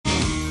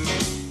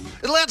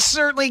Let's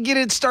certainly get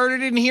it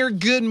started in here.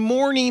 Good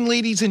morning,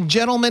 ladies and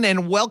gentlemen,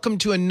 and welcome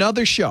to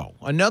another show,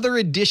 another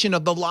edition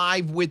of the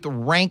Live with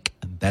Rank.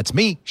 That's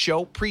me,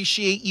 show.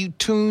 Appreciate you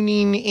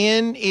tuning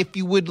in. If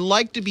you would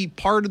like to be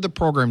part of the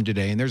program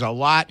today, and there's a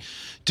lot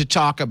to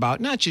talk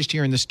about, not just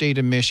here in the state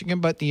of Michigan,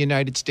 but the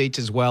United States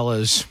as well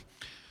as,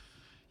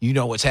 you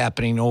know, what's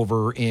happening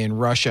over in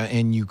Russia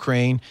and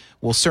Ukraine.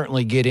 We'll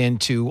certainly get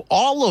into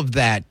all of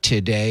that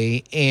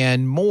today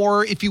and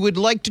more. If you would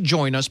like to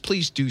join us,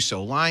 please do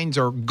so. Lines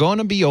are going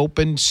to be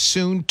open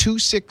soon,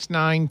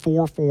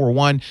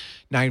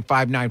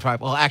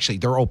 269-441-9595. Well, actually,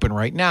 they're open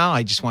right now.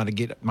 I just want to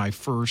get my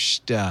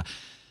first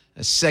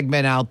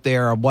segment out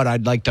there of what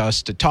I'd like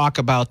us to talk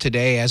about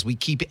today as we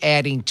keep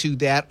adding to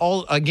that.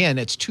 Again,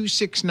 it's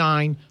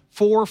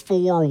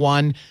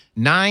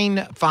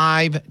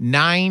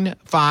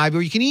 269-441-9595,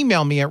 or you can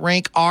email me at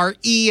rank,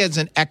 R-E as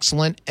an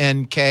excellent,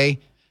 N-K,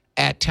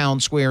 at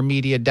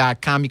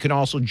townsquaremedia.com. You can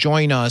also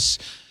join us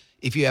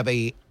if you have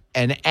an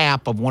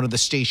app of one of the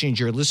stations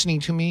you're listening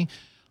to me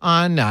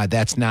on.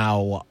 That's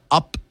now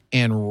up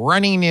and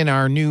running in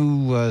our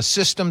new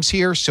systems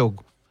here, so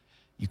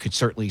you could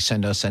certainly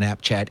send us an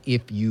app chat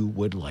if you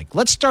would like.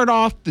 Let's start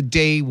off the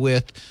day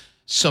with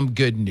some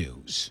good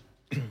news.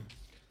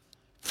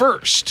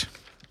 First,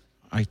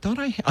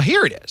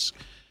 here it is.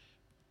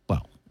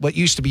 Well, what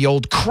used to be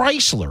old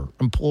Chrysler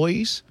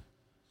employees,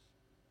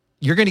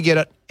 you're going to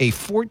get a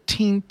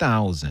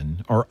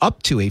 $14,000 or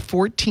up to a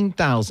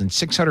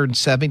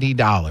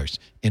 $14,670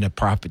 in a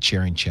profit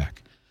sharing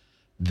check.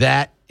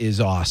 That is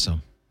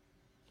awesome.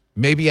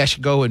 Maybe I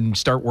should go and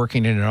start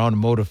working in an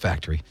automotive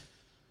factory.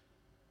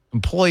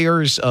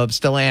 Employers of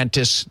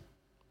Stellantis,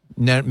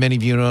 many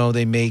of you know,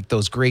 they make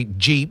those great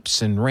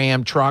Jeeps and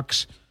Ram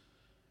trucks.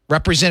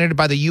 Represented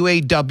by the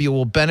UAW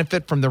will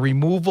benefit from the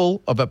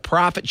removal of a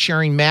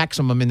profit-sharing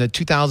maximum in the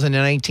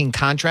 2019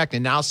 contract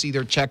and now see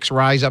their checks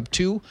rise up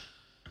to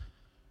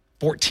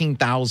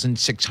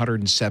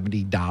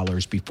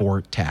 $14,670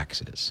 before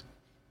taxes.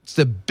 It's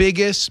the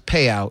biggest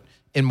payout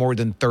in more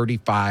than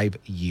 35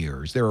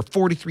 years. There are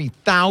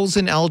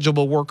 43,000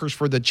 eligible workers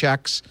for the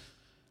checks.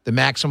 The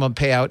maximum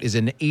payout is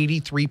an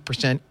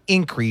 83%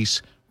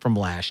 increase from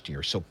last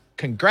year. So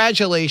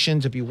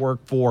congratulations if you work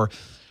for,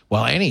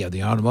 well, any of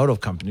the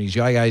automotive companies.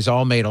 You guys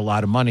all made a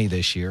lot of money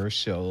this year,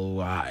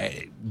 so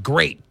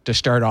great to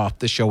start off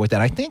the show with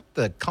that. I think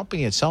the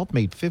company itself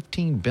made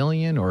 $15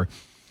 billion, or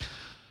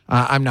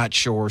I'm not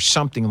sure,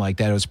 something like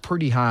that. It was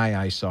pretty high,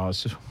 I saw.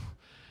 So,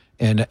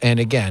 and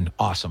again,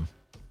 awesome.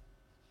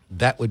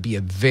 That would be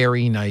a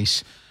very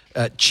nice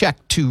check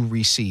to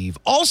receive.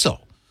 Also,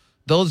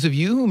 those of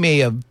you who may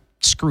have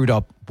screwed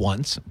up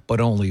once, but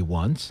only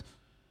once,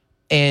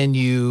 and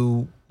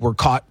you were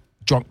caught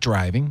drunk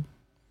driving,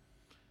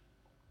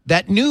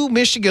 that new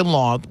Michigan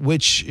law,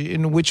 which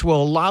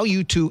will allow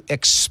you to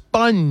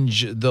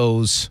expunge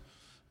those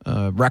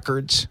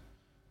records,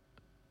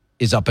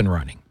 is up and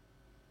running.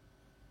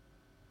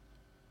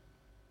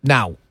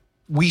 Now,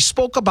 we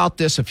spoke about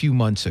this a few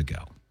months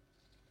ago.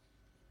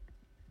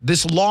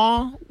 This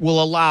law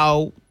will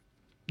allow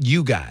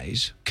you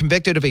guys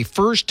convicted of a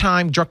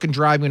first-time drunken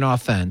driving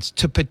offense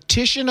to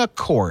petition a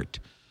court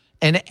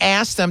and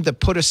ask them to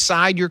put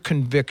aside your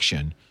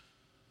conviction.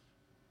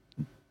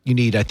 You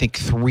need, I think,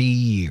 3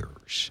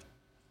 years.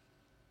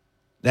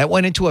 That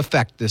went into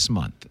effect this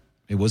month.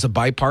 It was a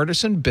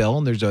bipartisan bill,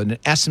 and there's an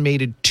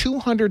estimated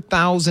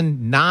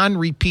 200,000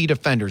 non-repeat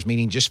offenders,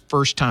 meaning just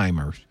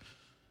first-timers.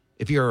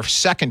 If you're a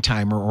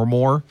second-timer or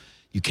more,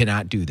 you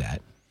cannot do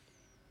that.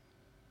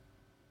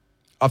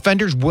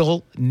 Offenders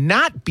will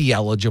not be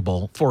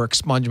eligible for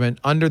expungement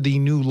under the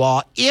new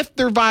law if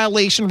their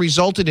violation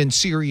resulted in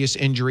serious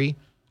injury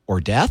or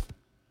death,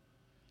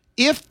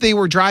 if they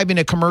were driving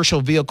a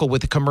commercial vehicle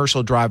with a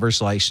commercial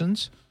driver's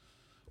license,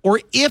 or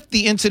if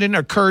the incident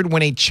occurred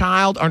when a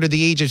child under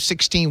the age of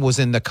 16 was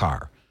in the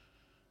car.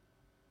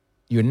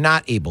 You're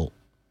not able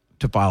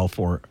to file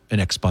for an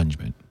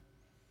expungement.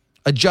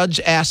 A judge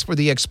asked for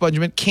the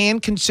expungement can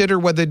consider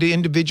whether the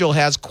individual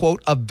has,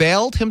 quote,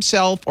 availed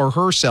himself or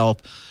herself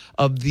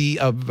of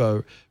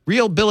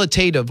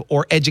rehabilitative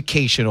or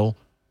educational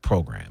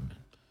program.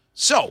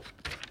 So,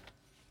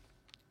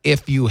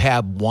 if you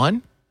have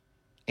one,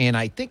 and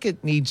I think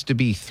it needs to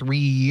be 3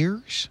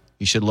 years,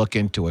 you should look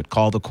into it.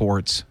 Call the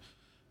courts.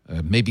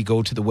 Maybe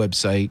go to the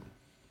website.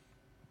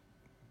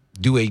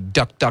 Do a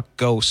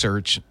DuckDuckGo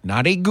search,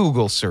 not a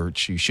Google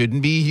search. You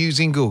shouldn't be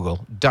using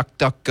Google.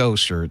 DuckDuckGo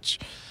search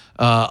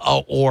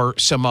or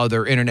some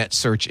other internet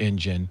search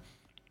engine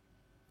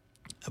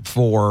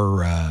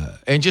for,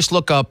 and just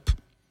look up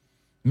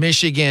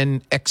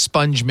Michigan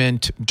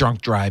expungement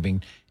drunk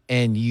driving,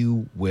 and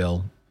you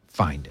will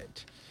find it.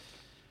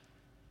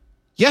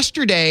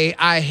 Yesterday,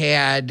 I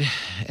had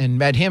and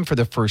met him for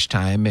the first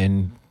time,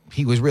 and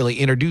he was really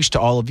introduced to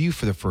all of you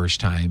for the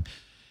first time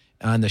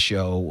on the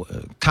show,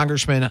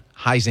 Congressman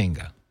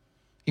Huizenga.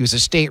 He was a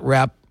state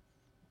rep,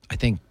 I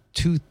think,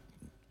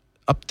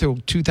 up through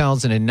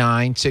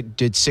 2009,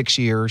 did 6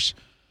 years,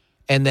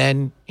 and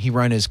then he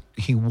won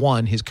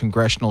his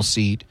congressional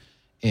seat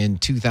in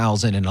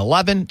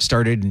 2011,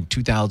 started in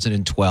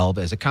 2012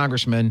 as a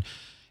congressman.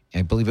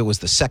 I believe it was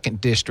the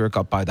 2nd District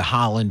up by the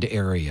Holland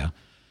area.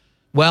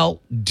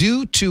 Well,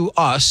 due to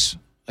us,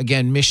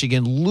 again,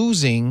 Michigan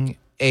losing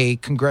a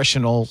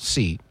congressional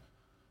seat,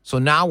 so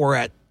now we're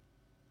at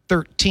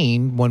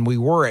 13 when we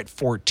were at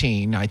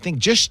 14. I think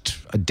just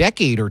a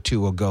decade or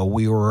two ago,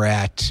 we were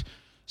at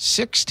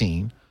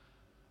 16.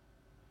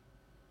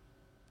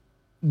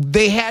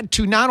 They had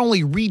to not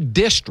only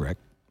redistrict,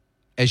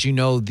 as you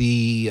know,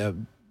 the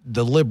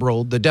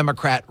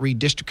Democrat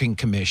Redistricting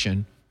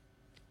Commission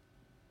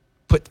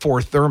put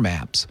forth their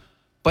maps,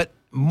 but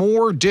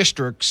more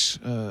districts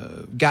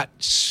got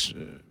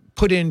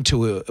put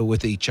into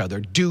with each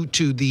other due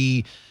to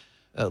the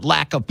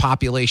lack of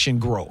population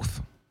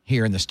growth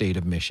here in the state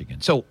of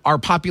Michigan. So our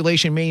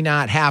population may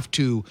not have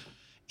to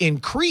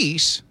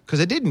increase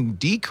because it didn't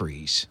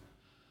decrease,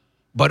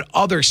 but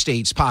other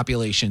states'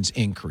 populations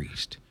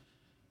increased.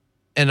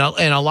 And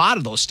a lot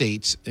of those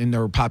states in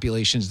their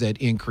populations that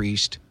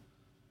increased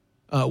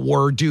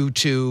were due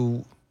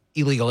to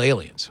illegal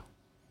aliens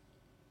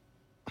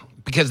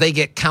because they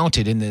get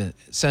counted in the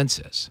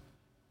census.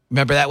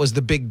 Remember, that was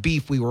the big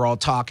beef we were all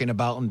talking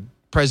about, and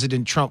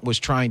President Trump was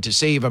trying to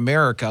save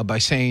America by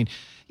saying,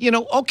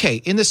 okay,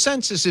 in the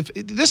census, if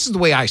this is the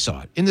way I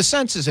saw it, in the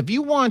census, if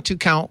you want to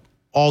count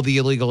all the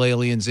illegal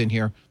aliens in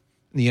here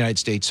in the United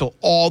States, so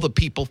all the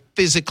people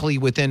physically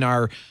within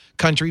our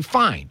country,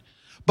 fine.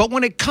 But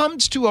when it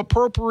comes to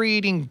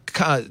appropriating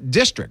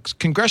districts,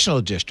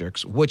 congressional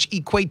districts, which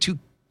equate to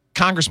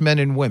congressmen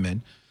and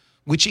women,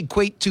 which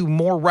equate to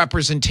more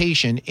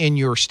representation in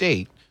your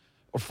state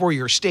or for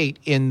your state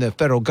in the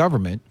federal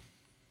government,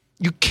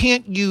 you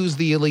can't use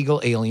the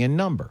illegal alien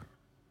number.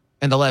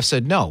 And the left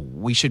said, no,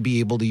 we should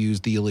be able to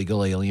use the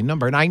illegal alien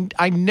number. And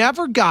I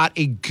never got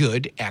a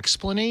good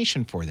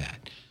explanation for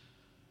that.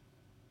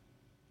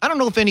 I don't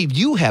know if any of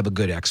you have a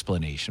good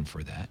explanation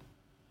for that.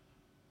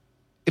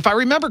 If I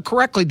remember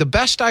correctly, the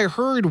best I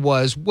heard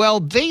was, well,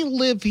 they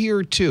live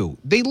here too.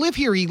 They live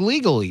here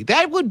illegally.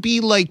 That would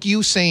be like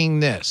you saying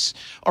this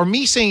or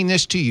me saying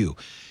this to you.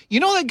 You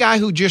know that guy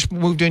who just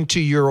moved into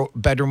your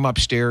bedroom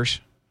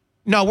upstairs?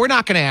 No, we're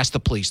not going to ask the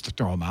police to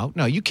throw him out.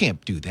 No, you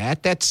can't do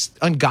that. That's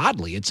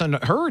ungodly. It's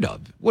unheard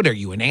of. What are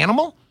you, an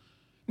animal?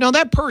 No,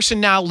 that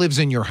person now lives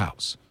in your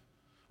house.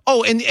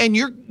 Oh, and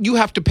you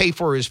have to pay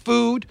for his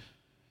food,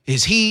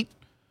 his heat,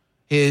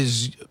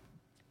 his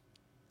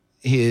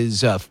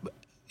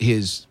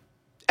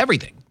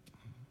everything.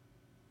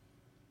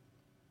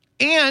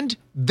 And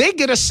they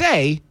get a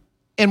say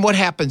in what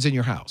happens in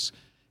your house.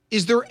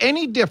 Is there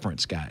any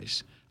difference,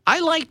 guys? I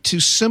like to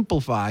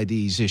simplify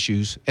these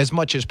issues as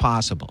much as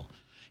possible.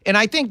 And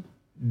I think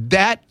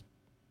that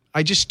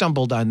I just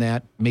stumbled on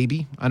that,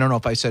 maybe. I don't know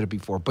if I said it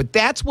before, but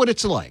that's what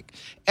it's like.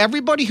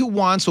 Everybody who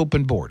wants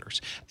open borders,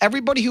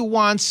 everybody who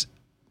wants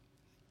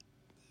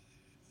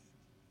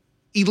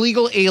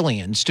illegal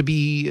aliens to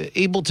be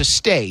able to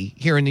stay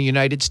here in the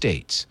United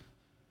States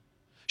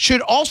should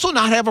also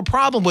not have a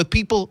problem with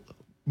people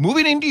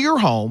moving into your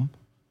home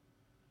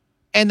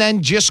and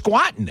then just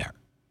squatting there.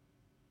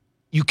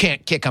 You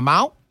can't kick them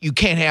out. You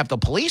can't have the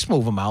police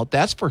move them out,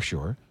 that's for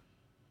sure.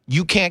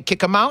 You can't kick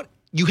them out.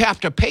 You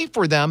have to pay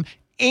for them,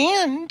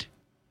 and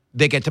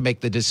they get to make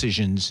the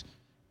decisions,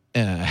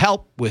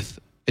 help with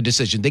a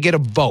decision. They get a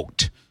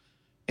vote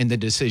in the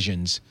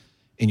decisions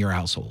in your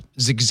household.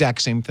 It's the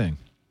exact same thing.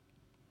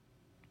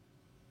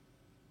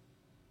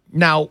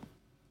 Now,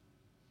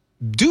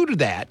 due to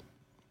that,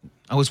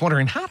 I was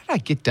wondering, how did I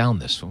get down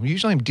this? Well,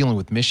 usually I'm dealing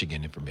with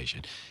Michigan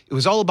information. It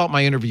was all about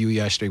my interview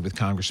yesterday with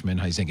Congressman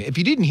Huizenga. If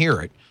you didn't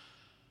hear it,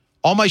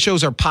 all my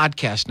shows are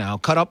podcasts now,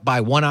 cut up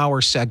by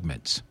 1-hour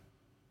segments.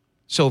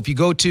 So if you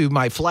go to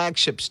my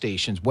flagship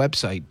station's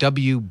website,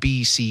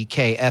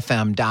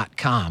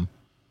 WBCKFM.com,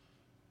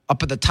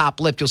 up at the top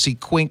left, you'll see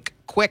quick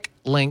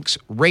links,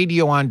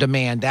 Radio on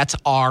Demand. That's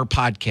our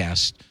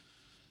podcast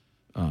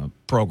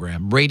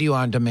program, Radio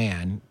on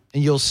Demand.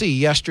 And you'll see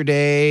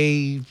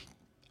yesterday,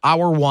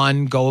 hour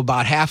 1, go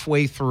about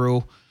halfway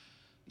through,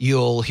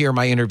 you'll hear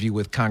my interview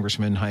with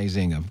Congressman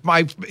Huizenga.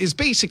 It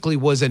basically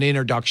was an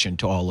introduction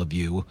to all of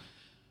you.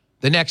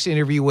 The next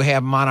interview we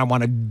have him on, I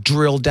want to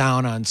drill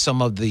down on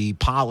some of the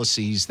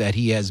policies that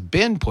he has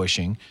been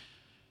pushing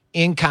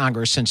in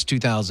Congress since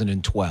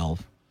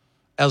 2012,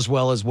 as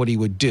well as what he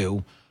would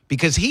do,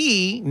 because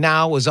he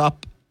now is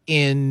up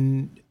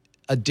in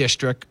a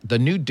district, the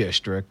new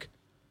district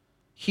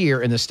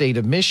here in the state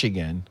of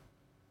Michigan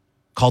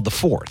called the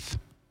 4th.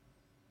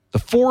 The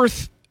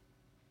 4th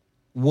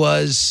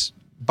was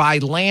by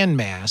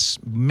landmass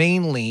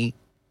mainly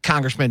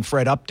Congressman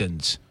Fred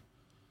Upton's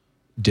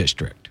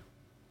district.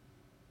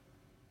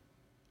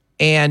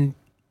 And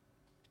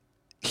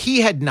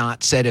he had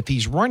not said if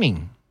he's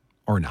running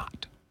or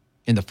not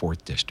in the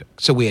 4th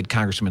district. So we had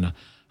Congressman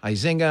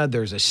Huizenga.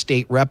 There's a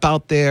state rep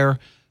out there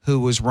who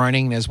was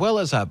running, as well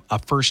as a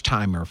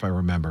first-timer, if I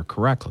remember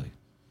correctly.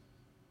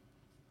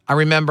 I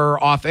remember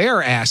off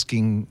air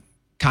asking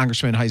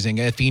Congressman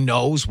Huizenga if he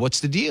knows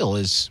what's the deal.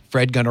 Is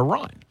Fred going to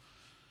run?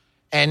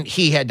 And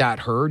he had not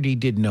heard. He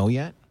didn't know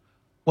yet.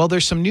 Well,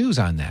 there's some news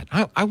on that.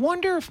 I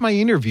wonder if my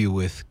interview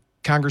with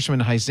Congressman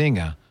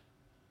Huizenga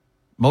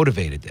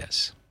motivated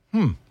this.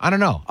 I don't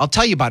know. I'll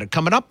tell you about it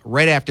coming up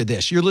right after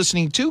this. You're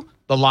listening to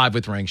the Live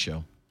with Rank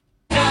Show.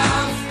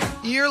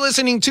 You're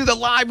listening to the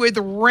Live with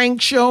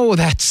Rank Show.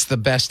 That's the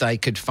best I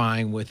could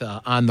find with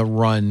On the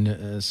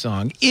Run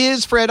song.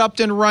 Is Fred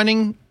Upton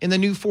running in the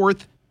new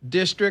 4th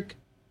District,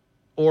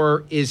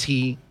 or is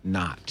he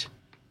not?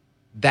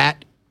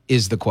 That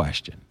is the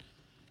question.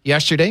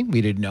 Yesterday,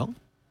 we didn't know.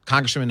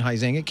 Congressman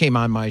Huizenga came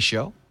on my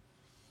show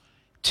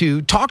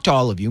to talk to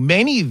all of you.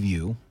 Many of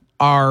you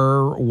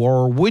are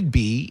or would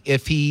be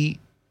if he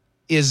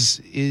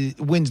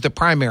wins the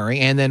primary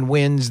and then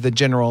wins the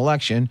general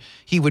election,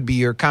 he would be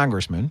your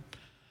congressman.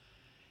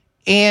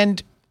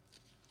 And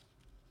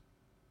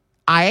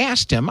I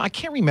asked him, I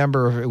can't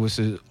remember if it was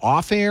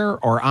off air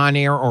or on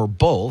air or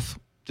both.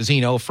 Does he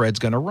know if Fred's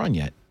going to run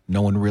yet?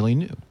 No one really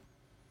knew.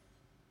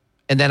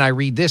 And then I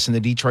read this in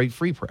the Detroit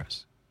Free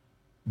Press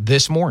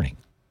this morning.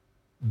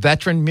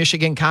 Veteran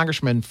Michigan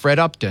Congressman Fred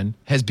Upton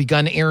has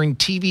begun airing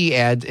TV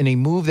ads in a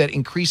move that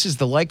increases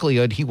the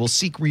likelihood he will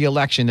seek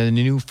re-election in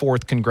the new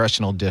 4th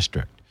Congressional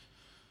District.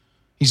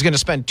 He's going to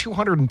spend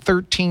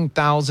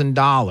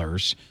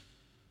 $213,000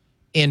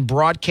 in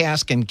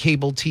broadcast and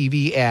cable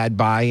TV ad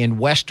buy in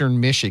Western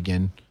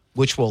Michigan,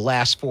 which will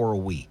last for a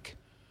week.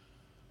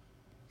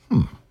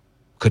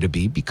 Could it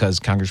be because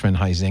Congressman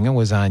Huizenga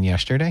was on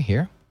yesterday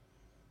here?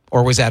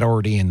 Or was that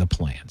already in the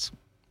plans?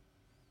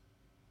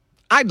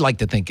 I'd like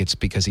to think it's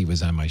because he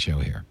was on my show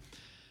here.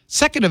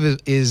 Second of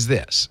it is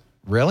this.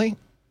 Really?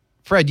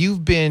 Fred,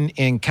 you've been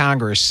in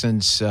Congress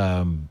since,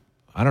 I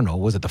don't know,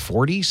 was it the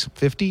 40s,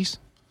 50s?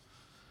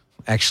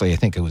 Actually, I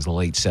think it was the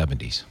late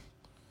 70s.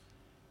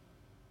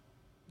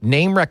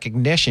 Name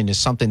recognition is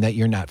something that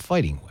you're not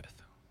fighting with.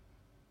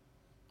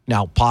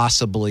 Now,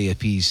 possibly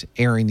if he's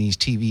airing these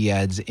TV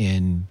ads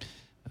in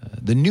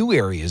the new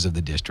areas of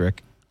the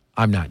district,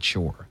 I'm not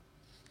sure.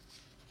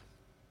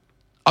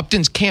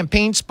 Upton's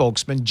campaign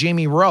spokesman,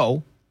 Jamie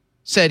Rowe,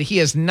 said he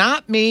has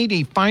not made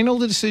a final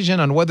decision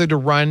on whether to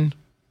run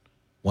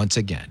once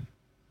again.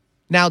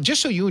 Now,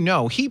 just so you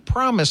know, he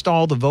promised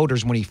all the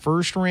voters when he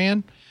first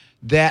ran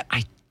that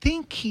I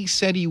think he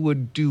said he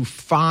would do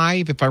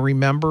 5, if I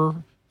remember,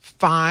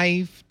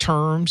 5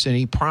 terms, and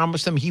he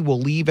promised them he will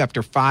leave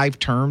after 5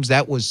 terms.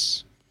 That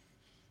was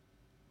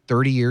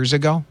 30 years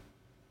ago.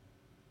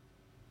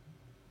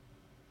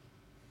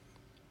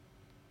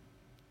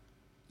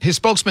 His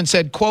spokesman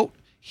said, quote,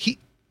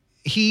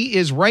 He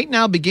is right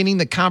now beginning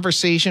the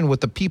conversation with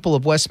the people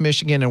of West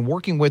Michigan and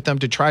working with them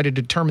to try to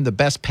determine the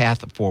best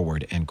path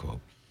forward, end quote.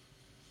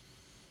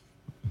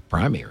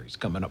 Primary's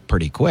coming up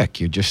pretty quick.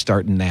 You're just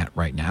starting that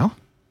right now.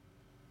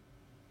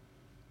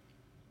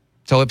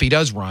 So if he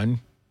does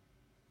run,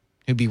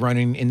 he'll be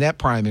running in that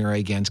primary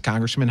against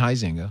Congressman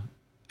Huizenga,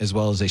 as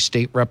well as a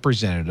state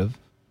representative.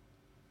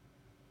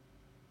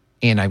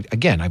 And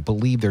I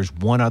believe there's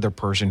one other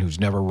person who's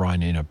never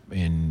run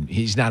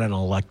he's not in an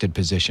elected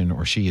position,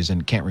 or she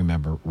isn't, can't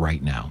remember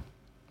right now.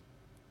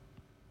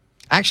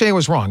 Actually, I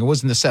was wrong. It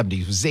wasn't the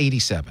 70s. It was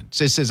 87.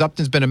 So it says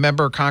Upton's been a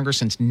member of Congress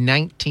since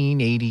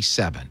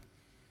 1987.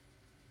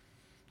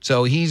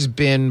 So he's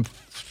been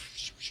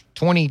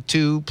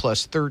 22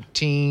 plus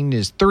 13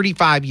 is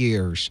 35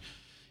 years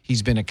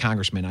he's been a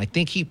congressman. I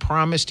think he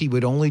promised he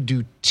would only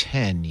do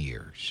 10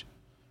 years,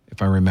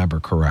 if I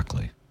remember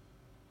correctly.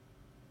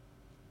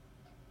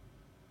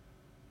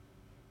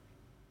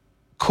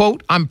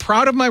 Quote, I'm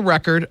proud of my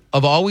record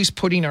of always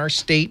putting our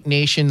state,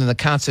 nation, and the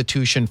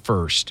Constitution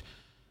first.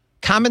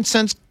 Common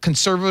sense,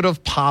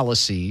 conservative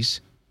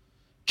policies,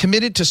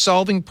 committed to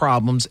solving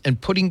problems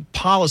and putting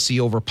policy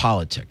over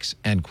politics,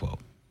 end quote.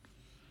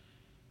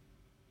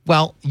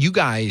 Well, you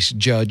guys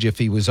judge if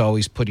he was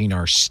always putting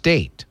our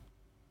state,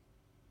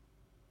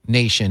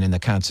 nation, and the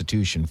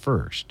Constitution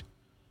first.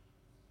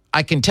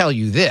 I can tell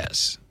you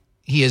this.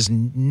 He is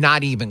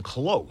not even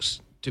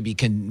close to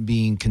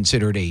being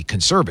considered a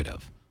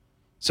conservative.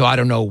 So I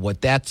don't know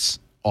what that's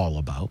all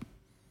about.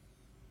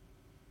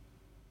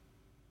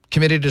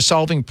 Committed to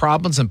solving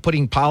problems and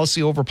putting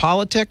policy over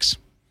politics?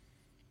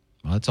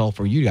 Well, that's all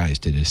for you guys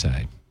to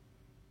decide.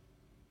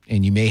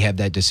 And you may have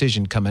that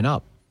decision coming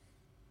up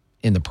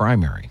in the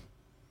primary.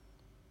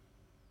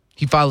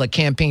 He filed a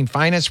campaign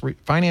finance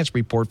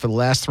report for the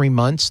last 3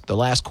 months, the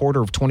last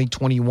quarter of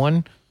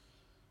 2021.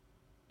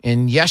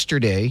 And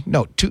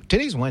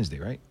today's Wednesday,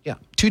 right? Yeah,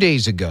 2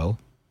 days ago,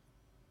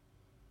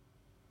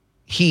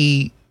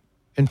 he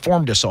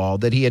informed us all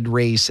that he had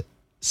raised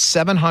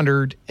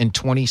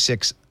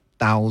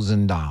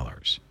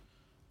 $726,000.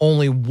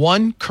 Only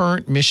one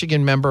current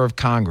Michigan member of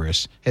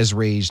Congress has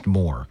raised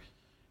more,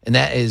 and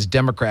that is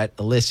Democrat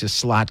Alicia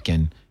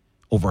Slotkin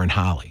over in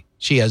Holly.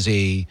 She has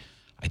I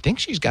think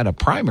she's got a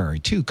primary,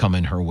 too,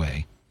 coming her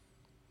way.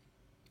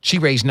 She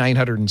raised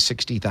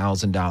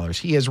 $960,000.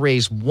 He has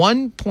raised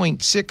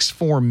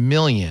 $1.64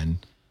 million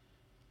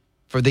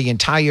for the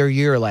entire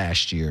year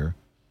last year.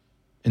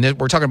 And then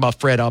we're talking about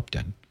Fred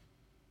Upton.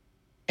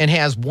 And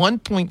has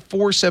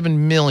 $1.47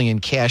 million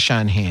cash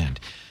on hand.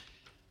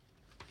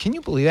 Can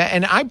you believe that?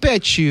 And I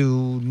bet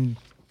you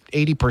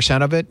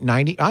 80% of it,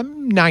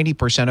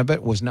 90% of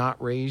it was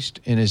not raised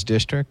in his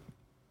district.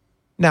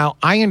 Now,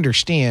 I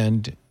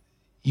understand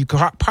you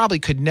probably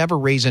could never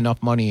raise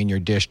enough money in your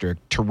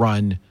district to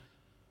run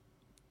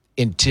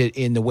in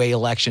the way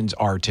elections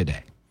are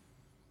today.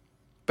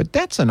 But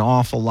that's an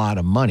awful lot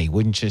of money,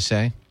 wouldn't you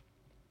say,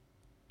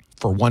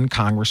 for one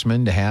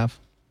congressman to have?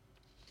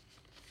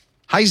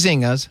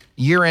 Huizinga's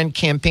year-end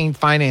campaign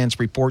finance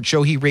report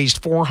show he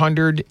raised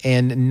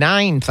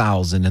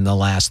 $409,000 in the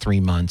last 3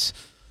 months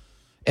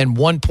and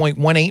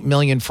 $1.18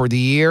 million for the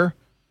year.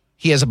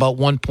 He has about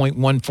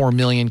 $1.14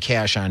 million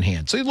cash on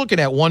hand. So you're looking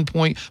at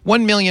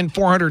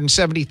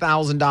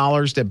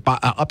 $1,470,000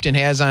 that Upton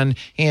has on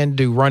hand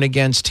to run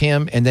against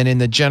him, and then in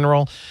the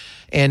general,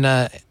 and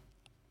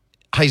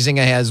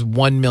Huizinga has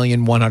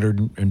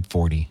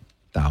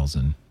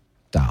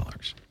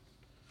 $1,140,000.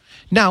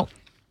 Now,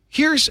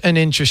 here's an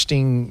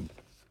interesting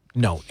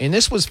note, and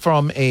this was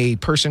from a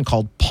person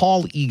called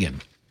Paul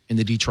Egan in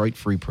the Detroit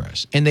Free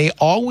Press, and they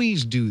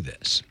always do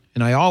this,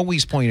 and I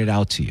always point it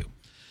out to you.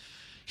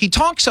 He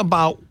talks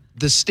about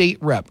the state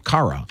rep,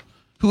 Cara,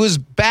 who has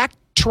backed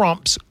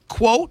Trump's,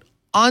 quote,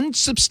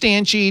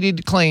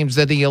 unsubstantiated claims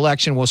that the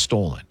election was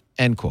stolen,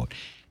 end quote.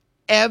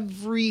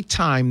 Every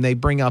time they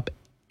bring up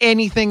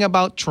anything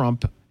about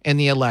Trump and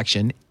the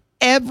election,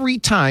 every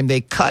time they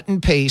cut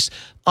and paste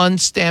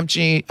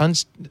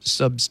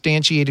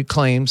unsubstantiated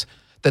claims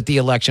that the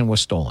election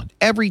was stolen.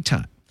 Every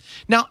time.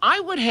 Now, I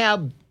would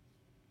have,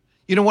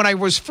 when I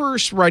was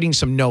first writing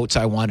some notes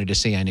I wanted to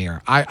say on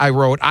air, I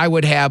wrote, I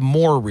would have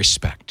more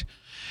respect.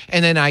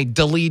 And then I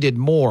deleted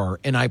more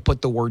and I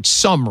put the word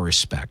some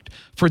respect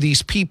for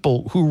these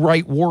people who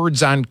write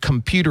words on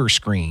computer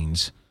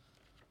screens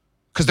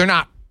because they're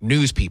not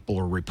news people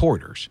or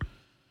reporters.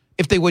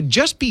 If they would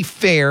just be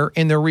fair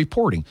in their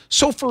reporting.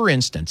 So, for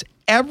instance,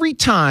 every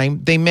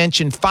time they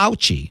mention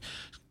Fauci,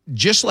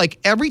 just like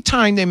every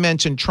time they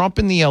mention Trump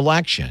in the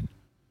election,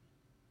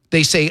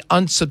 they say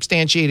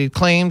unsubstantiated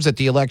claims that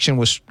the election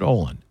was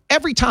stolen.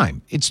 Every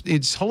time.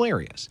 It's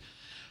hilarious.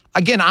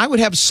 Again, I would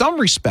have some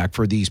respect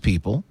for these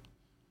people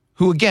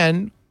who,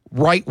 again,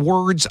 write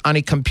words on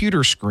a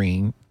computer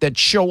screen that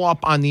show up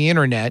on the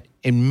internet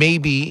and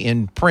maybe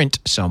in print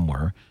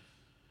somewhere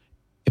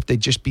if they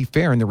just be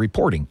fair in the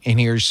reporting. And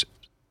here's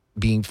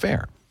being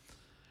fair.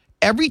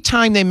 Every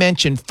time they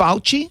mention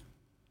Fauci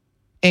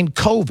and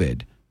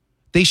COVID,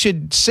 they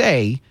should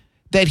say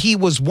that he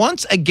was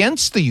once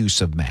against the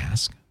use of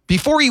masks,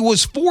 before he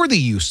was for the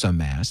use of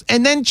masks,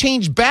 and then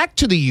changed back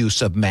to the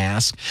use of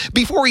masks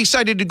before he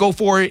decided to go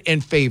for it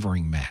and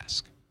favoring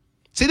masks.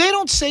 See, they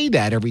don't say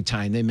that every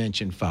time they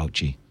mention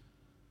Fauci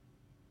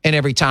and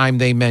every time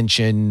they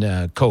mention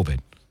COVID.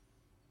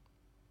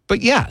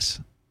 But yes,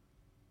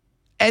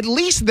 at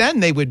least then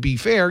they would be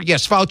fair.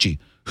 Yes, Fauci,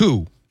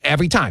 who,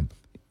 every time,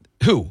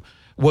 who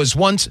was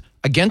once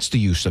against the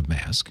use of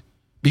masks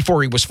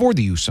before he was for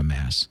the use of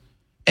masks,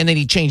 and then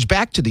he changed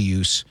back to the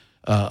use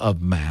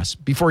of masks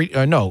before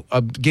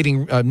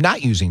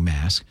not using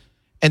masks,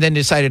 and then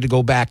decided to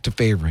go back to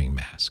favoring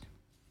masks.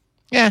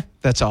 Yeah,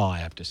 that's all I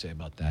have to say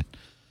about that.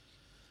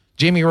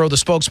 Jamie Rowe, the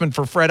spokesman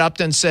for Fred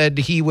Upton, said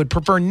he would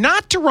prefer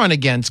not to run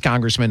against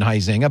Congressman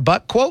Huizinga,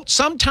 but, quote,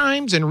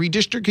 sometimes in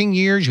redistricting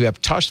years you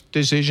have tough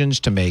decisions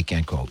to make,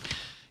 end quote.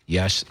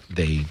 Yes,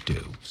 they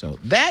do. So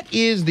that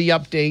is the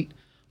update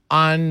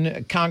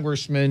on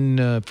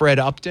Congressman Fred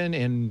Upton.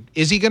 And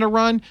is he going to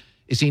run?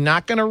 Is he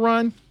not going to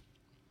run?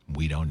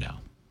 We don't know.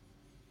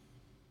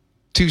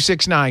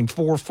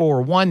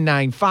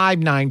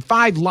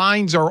 269-441-9595.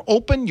 Lines are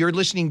open. You're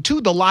listening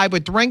to the Live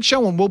with Rank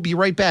Show, and we'll be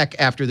right back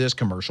after this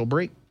commercial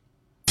break.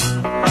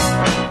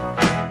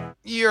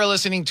 You're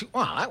listening to,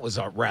 well, that was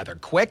rather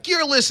quick.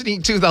 You're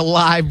listening to the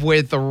Live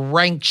with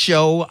Rank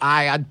Show.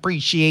 I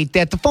appreciate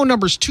that. The phone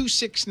number is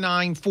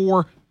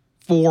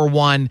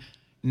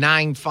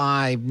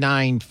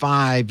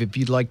 269-441-9595. If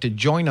you'd like to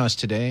join us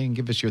today and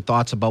give us your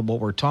thoughts about what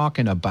we're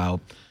talking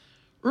about.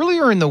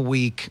 Earlier in the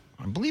week,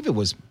 I believe it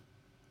was,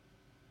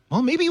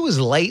 well, maybe it was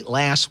late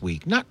last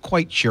week. Not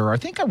quite sure. I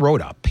think I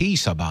wrote a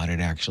piece about it,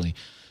 actually.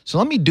 So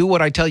let me do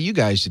what I tell you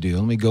guys to do.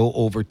 Let me go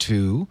over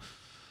to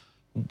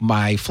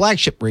my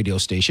flagship radio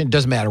station.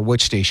 Doesn't matter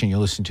which station you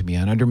listen to me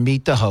on. Under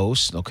Meet the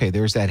Host. Okay,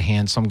 there's that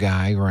handsome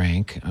guy,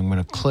 Rank. I'm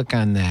going to click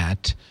on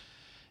that,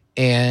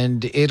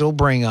 and it'll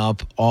bring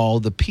up all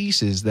the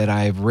pieces that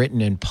I've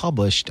written and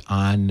published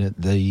on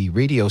the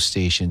radio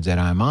stations that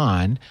I'm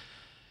on.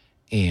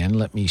 And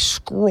let me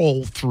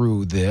scroll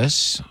through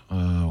this.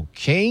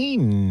 Okay,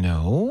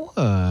 no.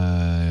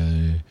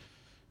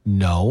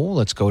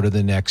 Let's go to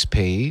the next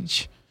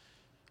page.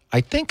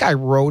 I think I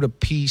wrote a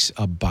piece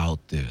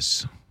about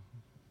this.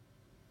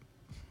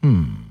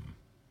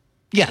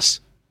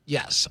 Yes,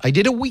 I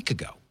did a week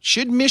ago.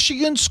 Should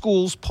Michigan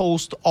schools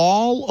post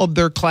all of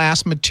their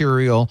class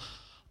material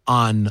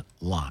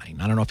online?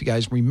 I don't know if you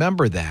guys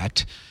remember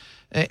that.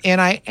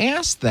 And I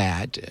asked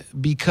that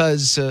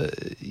because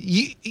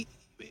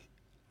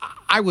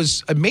I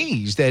was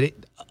amazed that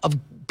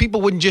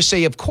people wouldn't just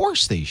say, of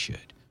course they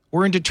should.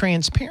 We're into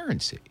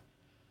transparency.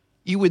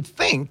 You would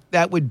think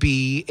that would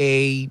be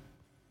a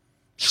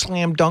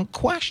slam dunk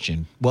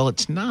question. Well,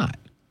 it's not.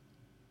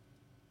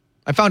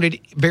 I found it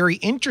very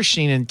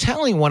interesting and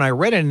telling when I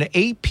read an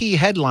AP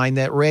headline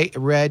that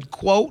read,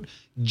 quote,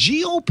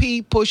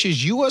 GOP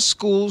pushes U.S.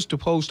 schools to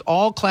post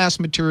all class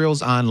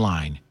materials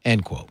online,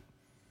 end quote.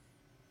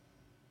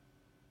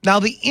 Now,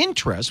 the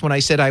interest, when I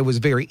said I was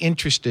very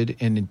interested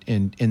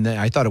in that,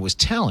 I thought it was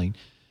telling,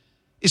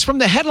 is from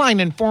the headline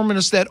informing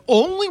us that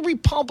only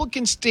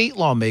Republican state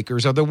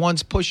lawmakers are the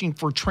ones pushing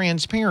for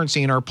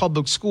transparency in our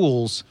public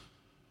schools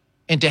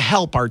and to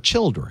help our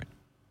children.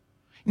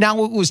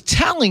 Now, it was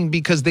telling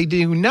because they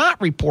do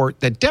not report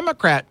that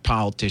Democrat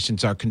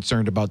politicians are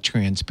concerned about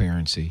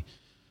transparency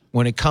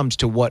when it comes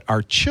to what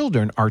our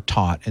children are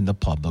taught in the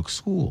public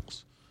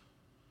schools.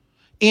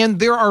 And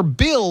there are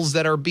bills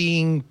that are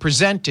being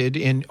presented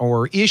in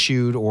or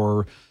issued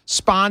or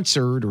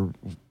sponsored or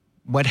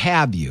what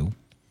have you,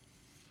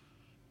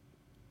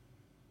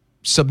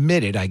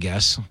 submitted, I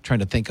guess, I'm trying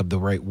to think of the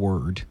right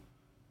word,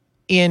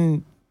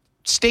 in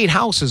state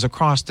houses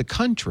across the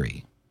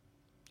country.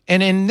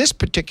 And in this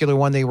particular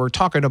one, they were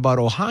talking about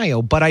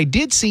Ohio, but I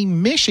did see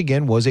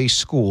Michigan was a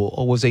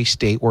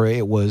state where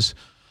it was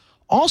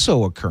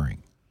also occurring.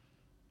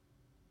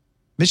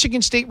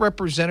 Michigan State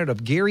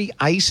Representative Gary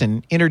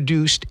Eisen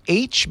introduced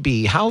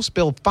HB House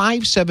Bill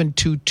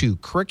 5722,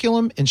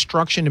 Curriculum,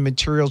 Instruction, and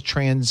Materials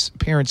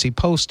Transparency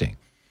Posting.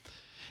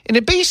 And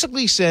it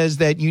basically says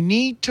that you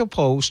need to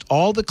post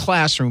all the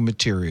classroom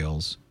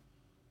materials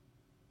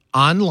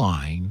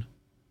online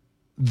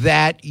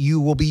that you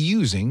will be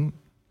using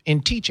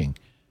in teaching.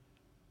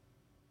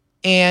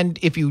 And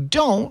if you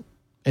don't,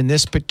 in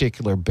this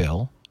particular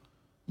bill,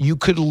 you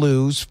could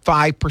lose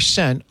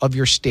 5% of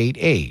your state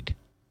aid.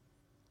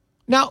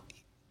 Now,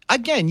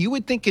 again, you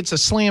would think it's a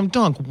slam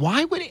dunk.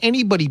 Why would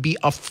anybody be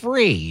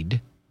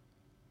afraid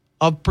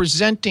of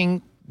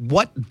presenting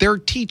what they're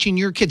teaching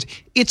your kids?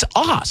 It's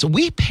us.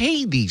 We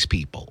pay these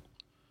people.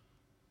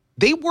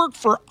 They work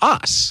for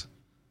us.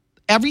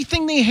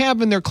 Everything they have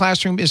in their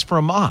classroom is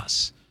from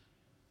us.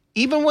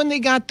 Even when they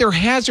got their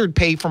hazard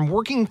pay from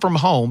working from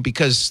home,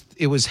 because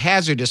it was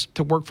hazardous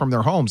to work from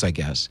their homes, I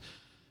guess,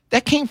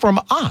 that came from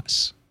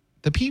us,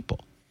 the people.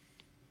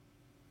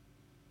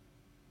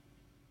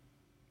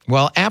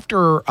 Well,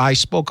 after I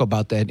spoke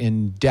about that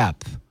in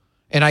depth,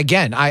 and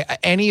again, I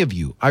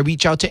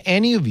reach out to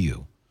any of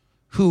you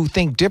who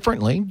think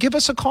differently, give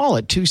us a call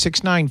at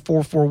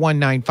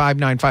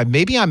 269-441-9595.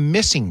 Maybe I'm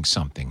missing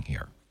something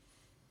here.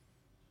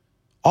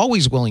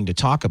 Always willing to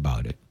talk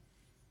about it.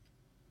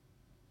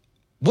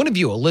 One of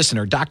you, a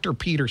listener, Dr.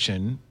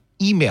 Peterson,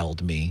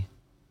 emailed me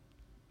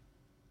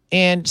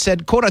and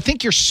said, quote, I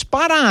think you're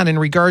spot on in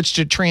regards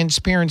to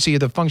transparency of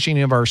the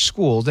functioning of our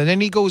schools. And then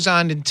he goes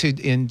on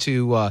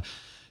into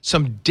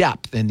some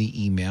depth in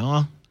the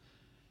email.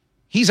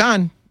 He's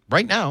on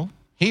right now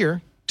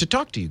here to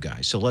talk to you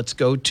guys. So let's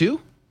go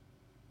to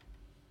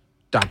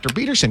Dr.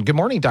 Peterson. Good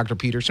morning, Dr.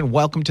 Peterson.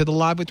 Welcome to the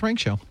Live with Rank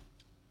show.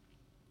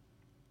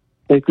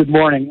 Hey, good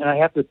morning. And I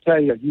have to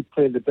tell you, you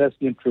play the best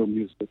intro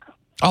music.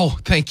 Oh,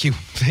 thank you.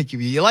 Thank you.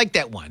 You like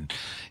that one.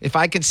 If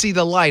I could see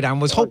the light, I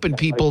was hoping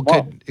people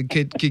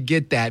could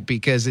get that,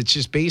 because it's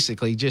just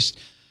basically just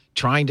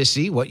trying to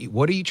see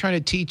what are you trying to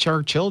teach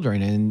our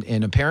children?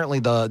 And apparently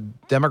the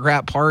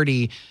Democrat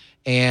Party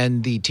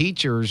and the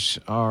teachers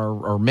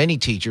or many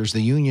teachers,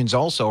 the unions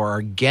also, are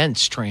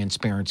against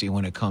transparency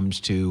when it comes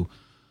to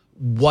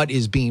what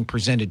is being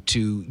presented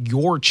to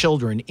your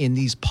children in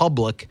these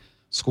public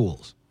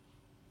schools.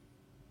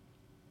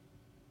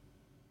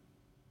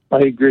 I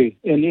agree.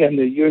 And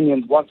the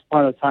unions, once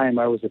upon a time,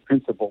 I was a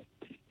principal,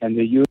 and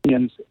the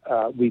unions,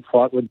 we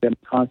fought with them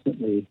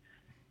constantly.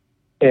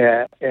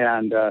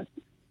 And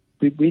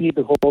we need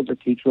to hold the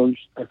teachers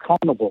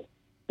accountable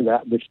for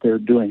that which they're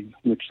doing,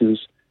 which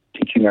is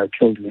teaching our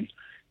children.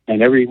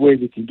 And every way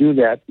we can do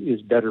that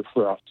is better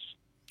for us.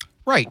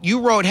 Right.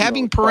 You wrote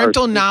having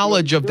parental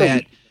knowledge of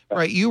that.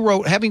 Right. You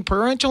wrote having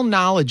parental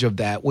knowledge of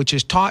that, which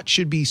is taught,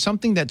 should be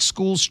something that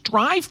schools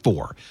strive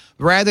for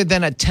rather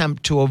than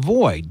attempt to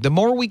avoid. The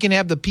more we can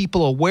have the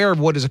people aware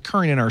of what is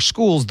occurring in our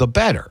schools, the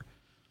better.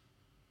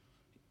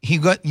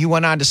 You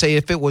went on to say,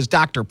 if it was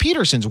Dr.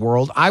 Peterson's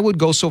world, I would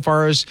go so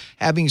far as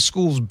having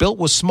schools built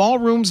with small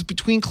rooms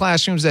between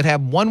classrooms that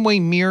have one-way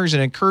mirrors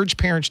and encourage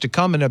parents to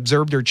come and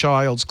observe their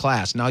child's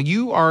class. Now,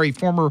 you are a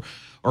former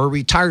or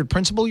retired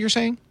principal, you're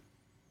saying?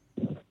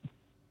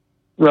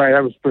 Right.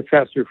 I was a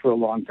professor for a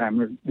long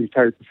time,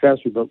 retired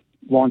professor, but a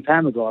long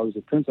time ago I was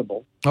a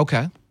principal.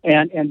 Okay.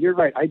 And you're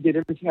right. I did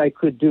everything I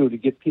could do to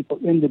get people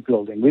in the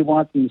building. We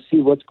want them to see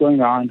what's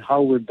going on,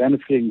 how we're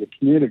benefiting the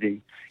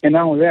community. And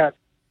not only that,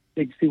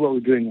 they can see what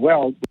we're doing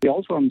well, but we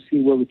also want to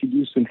see where we could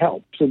use some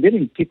help. So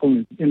getting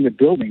people in the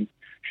building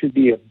should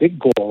be a big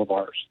goal of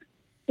ours.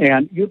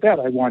 And you bet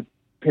I want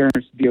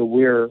parents to be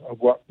aware of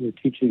what we're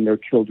teaching their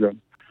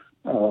children.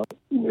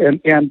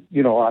 And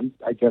you know,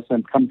 I guess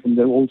I'm coming from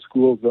the old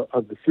school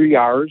of the 3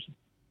 R's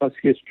plus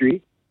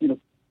history, you know,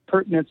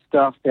 pertinent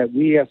stuff that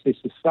we as a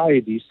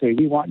society say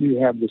we want you to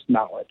have this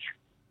knowledge.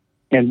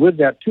 And with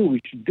that, too,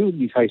 we should do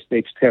these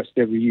high-stakes tests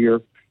every year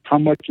how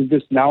much of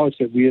this knowledge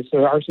that we as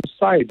our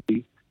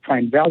society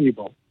find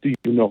valuable do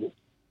you know?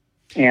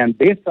 And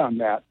based on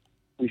that,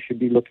 we should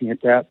be looking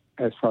at that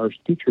as far as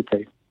teacher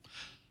pay.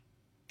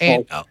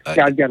 And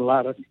I've got a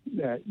lot of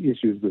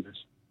issues with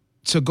this.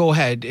 So go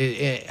ahead.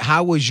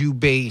 How would you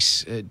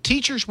base?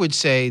 Teachers would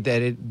say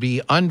that it'd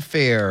be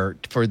unfair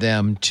for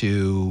them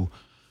to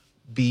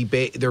be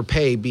their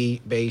pay be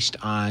based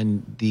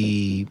on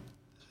the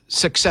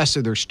success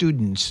of their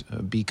students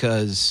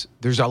because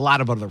there's a lot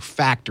of other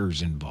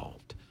factors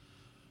involved.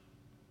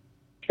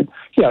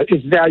 Yeah,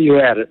 it's value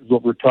added is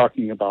what we're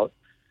talking about.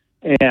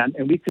 And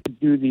we could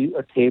do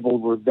a table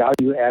where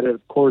value added,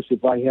 of course,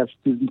 if I have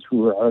students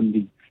who are on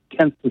the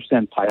 10th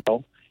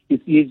percentile,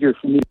 it's easier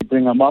for me to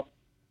bring them up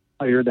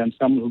higher than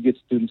someone who gets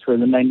students who are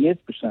in the 98th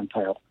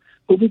percentile.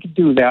 But we could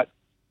do that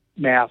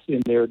math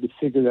in there to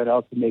figure that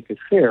out to make it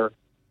fair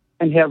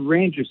and have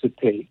ranges of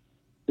pay.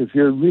 If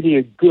you're really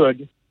a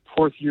good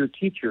fourth-year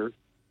teacher,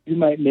 you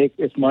might make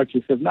as much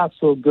as a not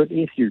so good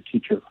eighth-year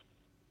teacher.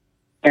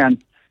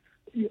 And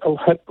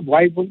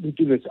why wouldn't we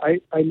do this?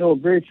 I know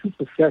very few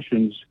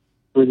professions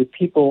where the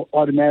people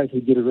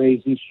automatically get a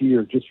raise each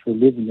year just for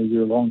living a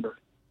year longer.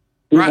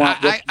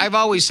 Right. I've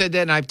always said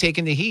that, and I've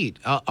taken the heat.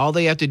 All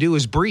they have to do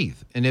is breathe.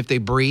 And if they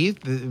breathe,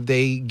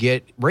 they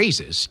get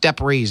raises, step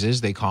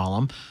raises, they call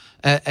them,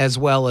 as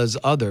well as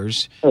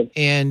others. Right.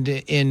 And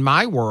in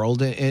my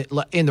world,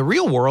 in the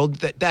real world,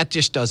 that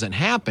just doesn't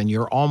happen.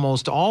 You're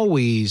almost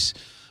always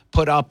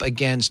put up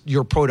against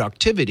your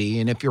productivity.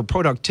 And if your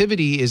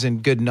productivity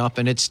isn't good enough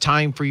and it's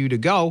time for you to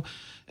go,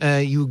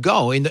 you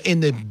go.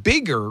 In the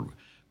bigger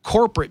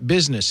corporate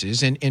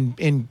businesses,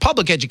 and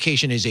public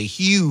education is a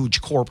huge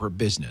corporate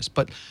business,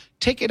 but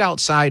take it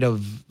outside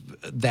of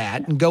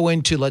that and go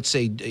into, let's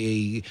say,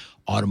 a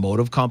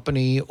automotive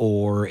company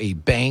or a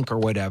bank or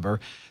whatever.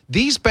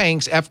 These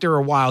banks, after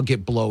a while,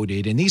 get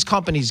bloated, and these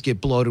companies get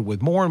bloated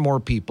with more and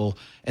more people,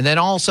 and then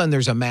all of a sudden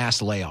there's a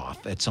mass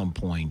layoff at some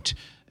point.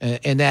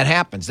 And that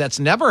happens. That's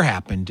never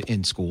happened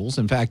in schools.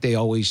 In fact, they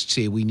always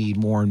say we need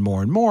more and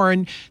more and more,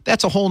 and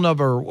that's a whole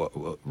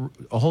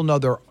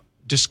nother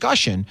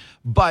discussion.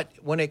 But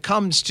when it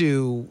comes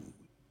to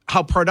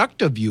how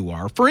productive you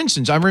are, for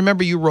instance, I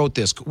remember you wrote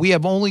this. We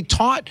have only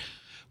taught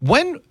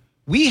when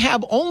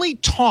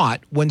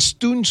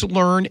students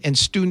learn and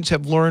students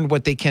have learned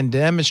what they can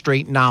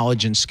demonstrate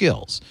knowledge and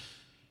skills,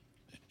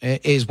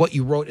 is what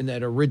you wrote in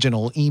that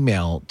original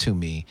email to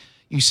me.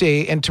 You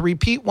say, and to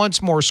repeat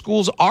once more,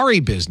 schools are a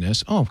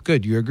business. Oh,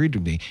 good. You agreed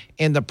with me.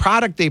 And the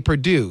product they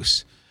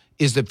produce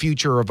is the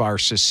future of our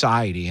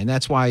society. And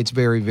that's why it's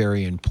very,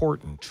 very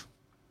important.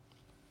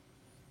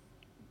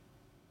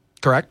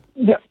 Correct?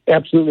 Yeah,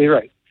 absolutely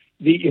right.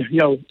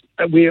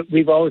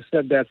 We've always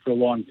said that for a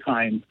long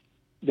time,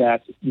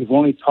 that you've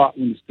only taught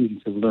when the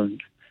students have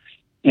learned.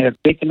 And if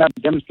they cannot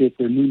demonstrate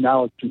their new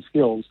knowledge and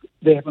skills,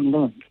 they haven't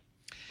learned.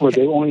 Or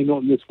they only know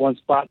in this one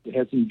spot that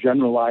hasn't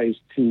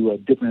generalized to a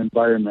different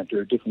environment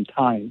or a different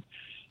time.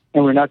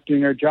 And we're not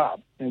doing our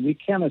job. And we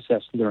can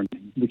assess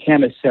learning. We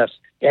can't assess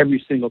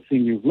every single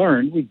thing you've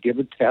learned. We give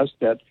a test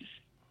that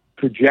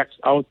projects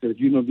out that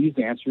you know these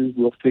answers,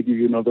 we'll figure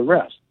you know the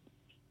rest.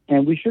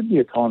 And we should be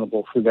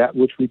accountable for that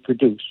which we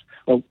produce.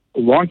 Well, a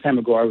long time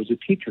ago, I was a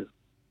teacher.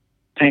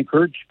 I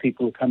encouraged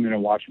people to come in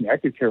and watch me. I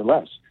could care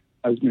less.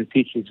 I was going to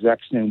teach the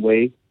exact same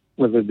way,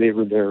 whether they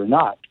were there or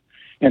not.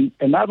 And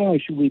not only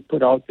should we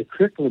put out the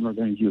curriculum we're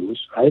going to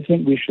use, I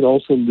think we should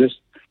also list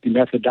the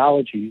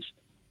methodologies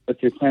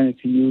that they're planning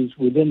to use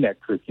within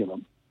that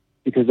curriculum,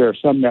 because there are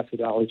some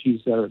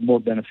methodologies that are more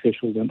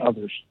beneficial than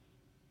others.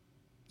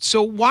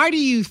 So why do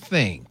you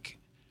think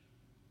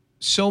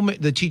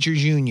the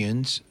teachers'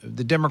 unions,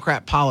 the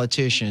Democrat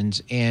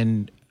politicians,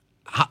 and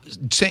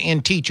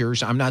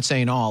teachers, I'm not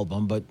saying all of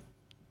them, but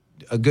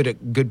a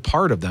good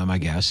part of them, I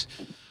guess,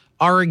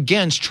 are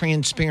against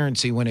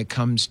transparency when it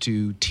comes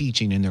to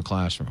teaching in their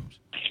classrooms?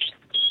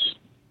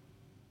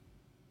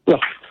 Well,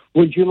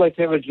 would you like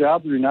to have a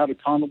job where you're not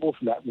accountable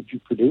for that which you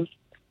produce?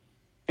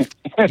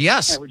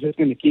 Yes. And we're just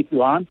going to keep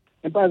you on.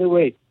 And by the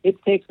way,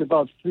 it takes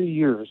about 3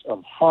 years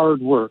of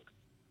hard work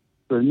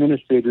for an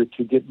administrator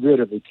to get rid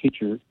of a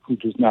teacher who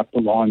does not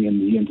belong in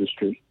the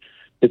industry.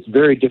 It's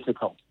very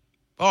difficult.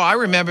 Oh, I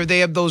remember they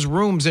have those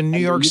rooms in New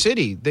York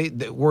City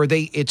where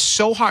it's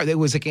so hard. It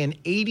was like an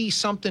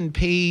 80-something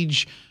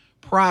page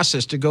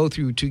process to go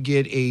through to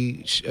get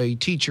a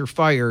teacher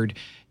fired,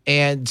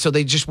 and so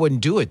they just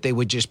wouldn't do it. They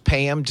would just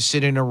pay them to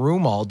sit in a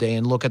room all day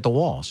and look at the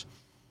walls.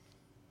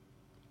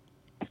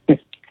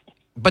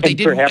 But they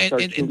didn't,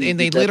 and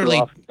they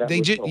literally,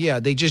 they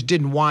just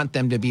didn't want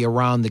them to be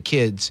around the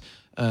kids.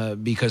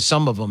 Because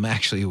some of them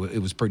actually, it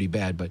was pretty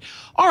bad. But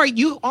all right,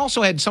 you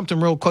also had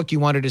something real quick you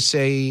wanted to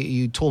say.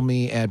 You told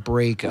me at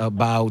break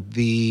about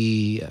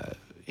the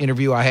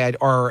interview I had,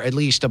 or at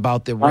least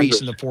about the race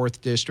in the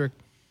 4th district.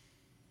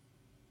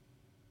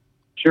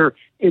 Sure.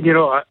 And,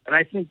 and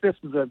I think this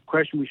is a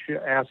question we should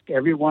ask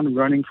everyone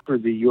running for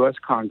the U.S.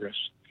 Congress,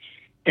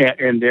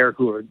 and there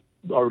who are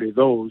already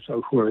those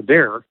who are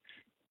there.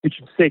 We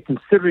should say,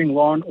 considering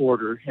law and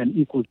order and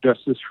equal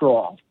justice for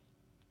all.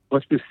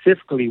 What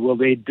specifically will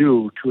they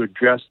do to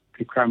address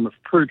the crime of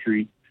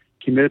perjury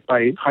committed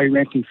by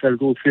high-ranking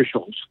federal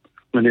officials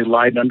when they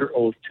lied under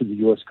oath to the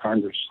U.S.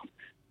 Congress?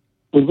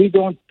 When we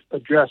don't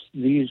address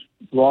these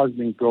laws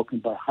being broken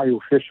by high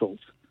officials,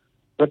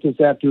 what does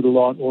that do to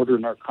law and order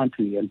in our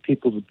country and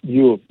people's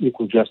view of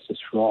equal justice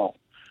for all?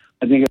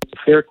 I think it's a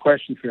fair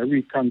question for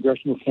every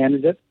congressional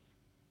candidate.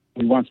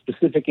 We want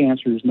specific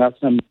answers, not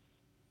some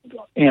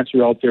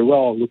answer out there,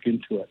 well, I'll look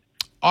into it.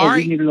 All right.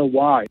 We need to know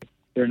why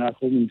they're not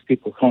holding these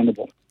people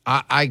accountable.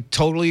 I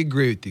totally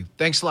agree with you.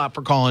 Thanks a lot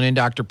for calling in,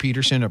 Dr.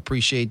 Peterson.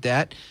 Appreciate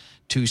that.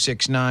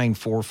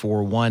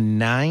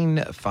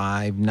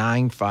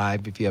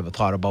 269-441-9595 if you have a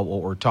thought about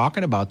what we're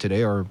talking about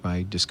today or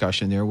my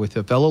discussion there with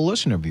a fellow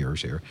listener of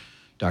yours here,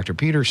 Dr.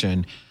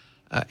 Peterson.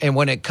 And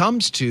when it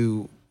comes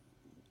to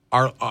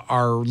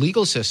our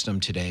legal system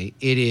today,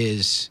 it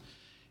is,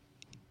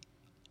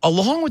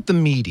 along with the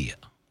media,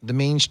 the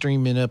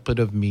mainstream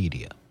manipulative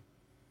media,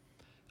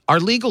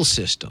 our legal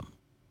system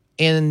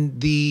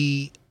and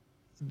the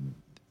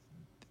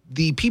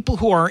people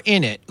who are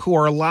in it, who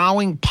are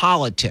allowing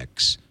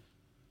politics,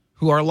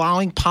 who are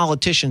allowing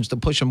politicians to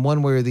push them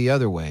one way or the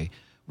other way,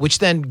 which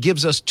then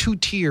gives us two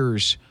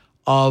tiers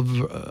of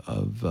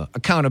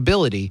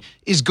accountability,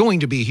 is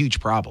going to be a huge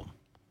problem.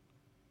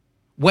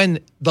 When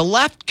the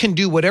left can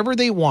do whatever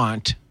they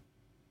want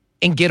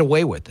and get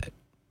away with it.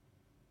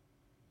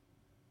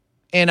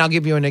 And I'll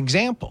give you an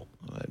example.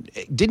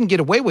 Didn't get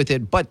away with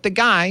it, but the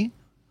guy,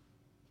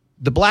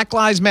 the Black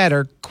Lives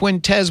Matter,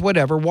 Quintez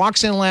whatever,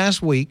 walks in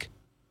last week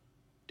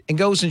and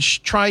goes and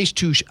tries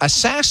to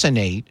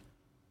assassinate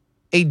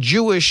a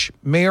Jewish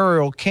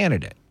mayoral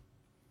candidate.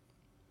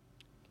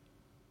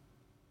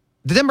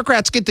 The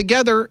Democrats get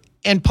together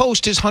and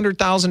post his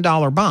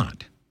 $100,000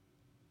 bond.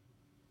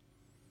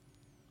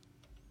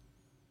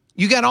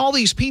 You got all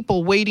these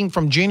people waiting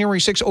from January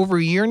 6th over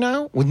a year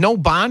now with no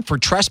bond for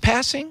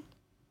trespassing.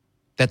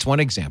 That's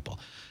one example.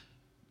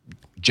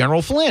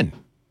 General Flynn.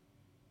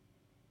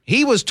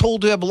 He was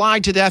told to have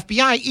lied to the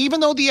FBI,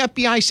 even though the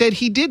FBI said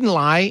he didn't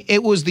lie.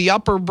 It was the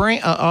upper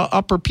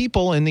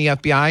people in the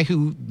FBI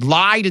who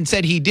lied and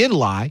said he did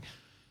lie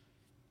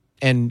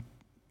and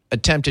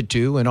attempted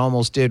to and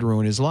almost did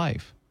ruin his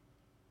life.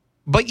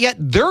 But yet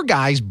their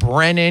guys,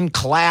 Brennan,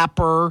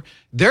 Clapper,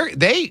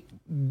 they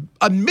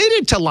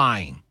admitted to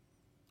lying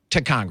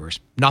to Congress.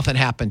 Nothing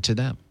happened to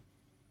them.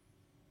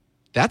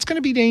 That's going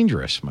to be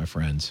dangerous, my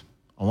friends.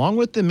 Along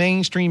with the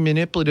mainstream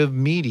manipulative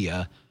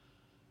media,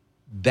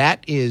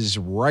 that is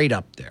right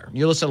up there.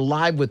 You're listening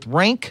Live with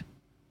Rank.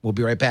 We'll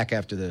be right back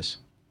after this.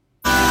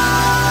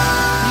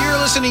 You're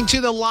listening to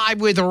the Live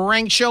with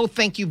Rank show.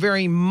 Thank you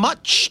very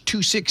much.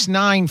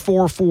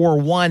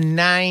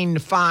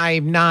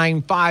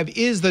 269-441-9595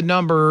 is the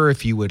number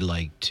if you would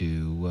like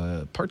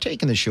to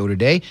partake in the show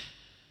today.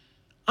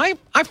 I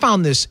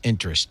found this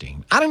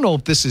interesting. I don't know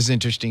if this is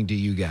interesting to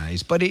you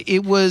guys, but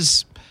it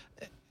was...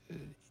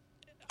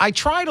 I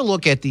try to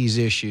look at these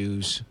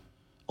issues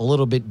a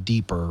little bit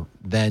deeper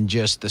than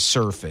just the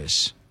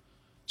surface.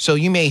 So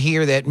you may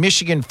hear that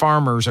Michigan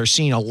farmers are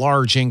seeing a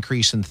large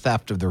increase in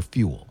theft of their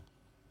fuel.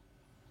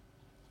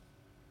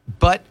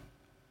 But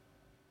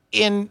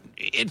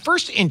it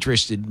first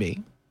interested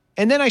me,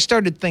 and then I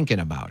started thinking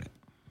about it.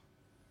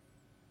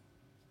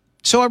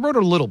 So I wrote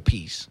a little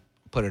piece,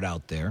 put it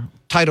out there,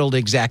 titled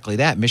exactly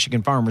that,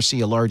 Michigan farmers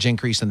see a large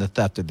increase in the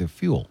theft of their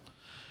fuel.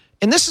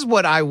 And this is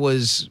what I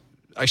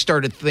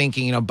started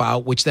thinking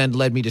about, which then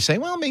led me to say,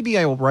 well, maybe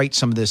I will write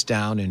some of this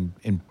down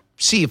and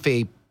see if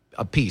a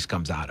piece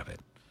comes out of it.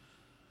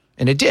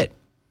 And it did.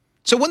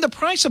 So when the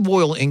price of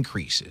oil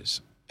increases,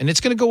 and it's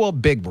going to go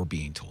up big, we're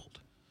being told,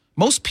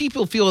 most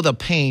people feel the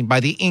pain by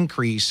the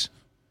increase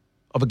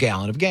of a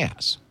gallon of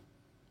gas.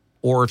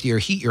 Or if you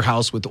heat your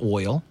house with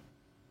oil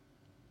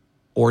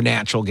or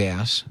natural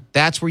gas,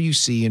 that's where you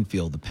see and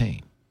feel the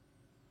pain.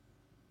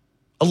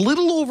 A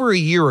little over a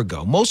year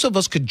ago, most of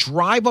us could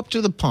drive up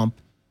to the pump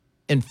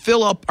and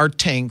fill up our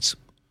tanks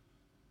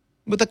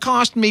with a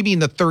cost maybe in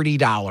the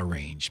 $30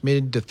 range,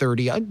 mid to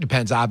 30. It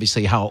depends,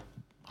 obviously, how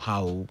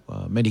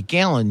many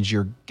gallons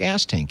your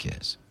gas tank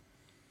is.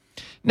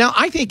 Now,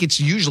 I think it's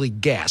usually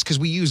gas because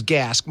we use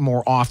gas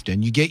more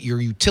often. You get your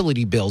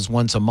utility bills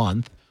once a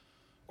month,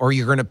 or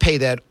you're going to pay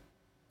that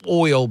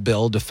oil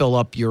bill to fill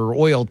up your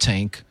oil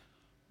tank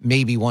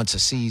maybe once a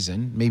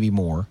season, maybe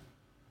more.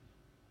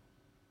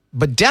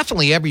 But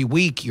definitely every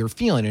week you're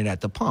feeling it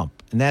at the pump.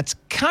 And that's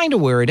kind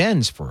of where it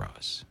ends for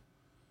us.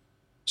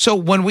 So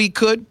when we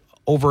could,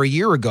 over a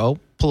year ago,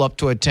 pull up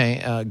to a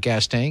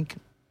gas tank,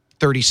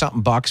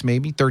 30-something bucks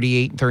maybe,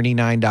 $38,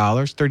 $39,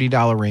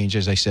 $30 range,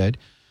 as I said,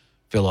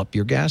 fill up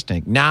your gas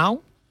tank.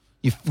 Now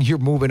you're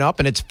moving up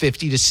and it's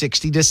 $50 to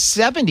 $60 to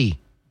 $70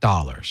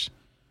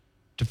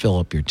 to fill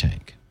up your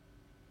tank.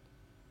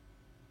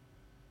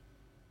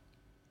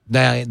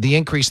 Now, the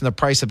increase in the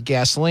price of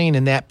gasoline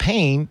and that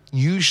pain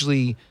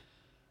usually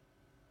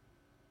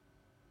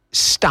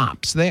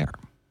stops there.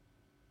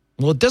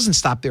 Well, it doesn't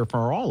stop there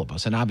for all of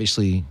us. And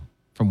obviously,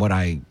 from what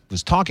I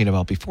was talking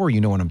about before, you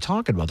know what I'm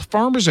talking about. The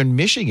farmers in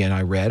Michigan,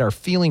 I read, are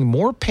feeling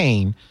more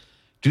pain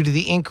due to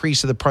the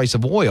increase of the price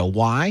of oil.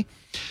 Why?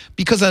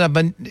 Because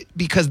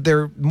there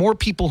are more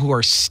people who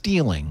are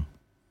stealing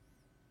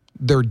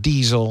their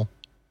diesel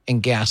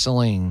and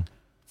gasoline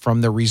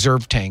from the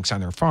reserve tanks on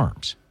their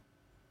farms.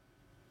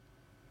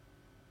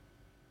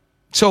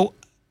 So,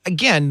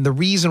 again, the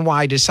reason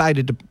why I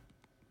decided to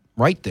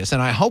write this,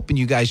 and I'm hoping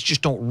you guys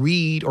just don't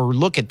read or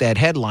look at that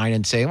headline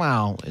and say,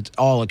 well, it's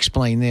all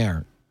explained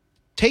there.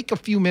 Take a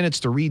few minutes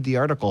to read the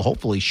article,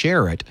 hopefully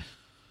share it,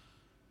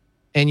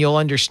 and you'll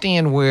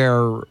understand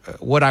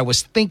what I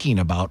was thinking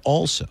about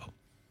also.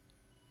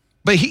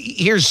 But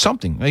here's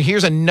something.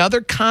 Here's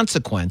another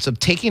consequence of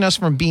taking us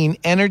from being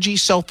energy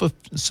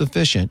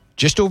self-sufficient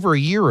just over a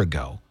year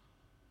ago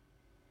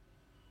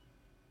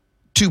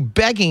to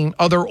begging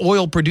other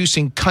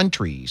oil-producing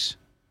countries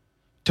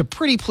to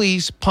pretty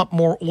please pump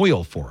more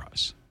oil for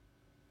us.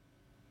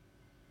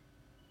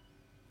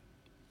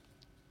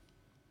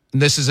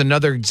 And this is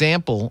another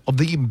example of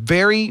the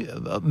very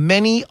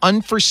many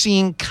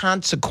unforeseen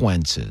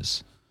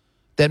consequences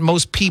that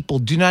most people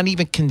do not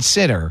even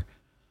consider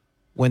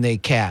when they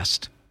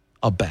cast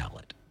a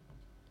ballot.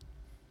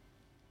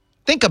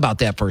 Think about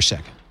that for a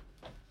second.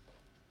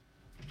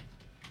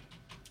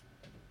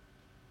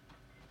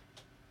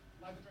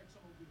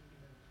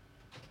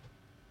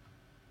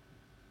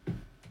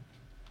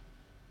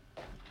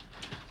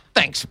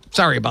 Thanks.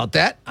 Sorry about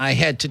that. I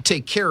had to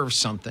take care of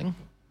something.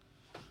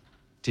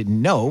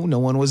 Didn't know no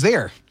one was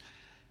there.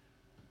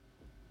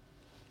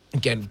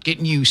 Again,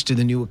 getting used to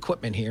the new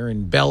equipment here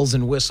and bells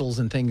and whistles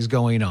and things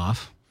going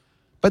off.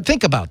 But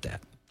think about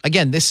that.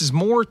 Again, this is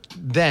more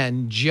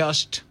than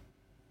just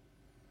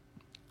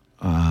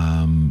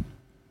all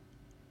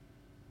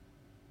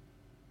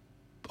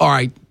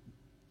right,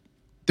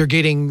 they're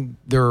getting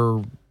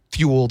their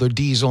fuel, their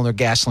diesel, and their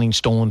gasoline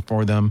stolen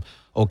for them.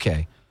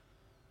 Okay.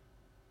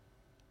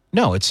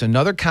 No, it's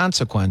another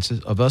consequence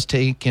of us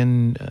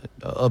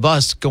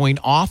going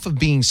off of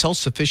being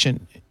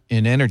self-sufficient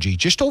in energy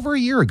just over a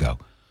year ago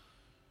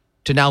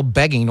to now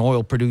begging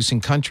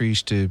oil-producing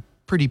countries to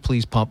pretty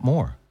please pump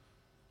more.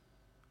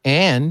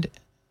 And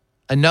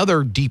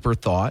another deeper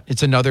thought,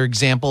 it's another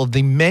example of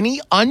the many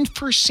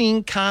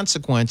unforeseen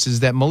consequences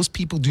that most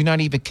people do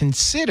not even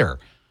consider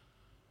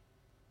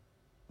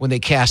when they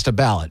cast a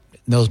ballot.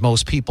 And those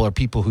most people are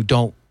people who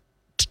don't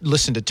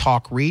listen to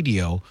talk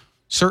radio,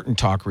 certain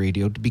talk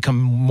radio, to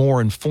become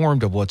more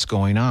informed of what's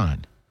going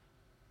on.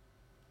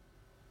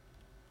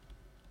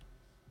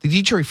 The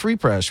Detroit Free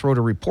Press wrote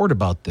a report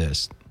about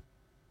this.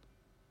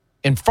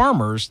 And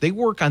farmers, they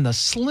work on the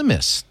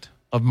slimmest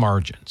of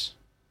margins.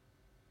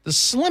 The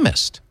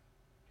slimmest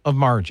of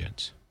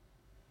margins.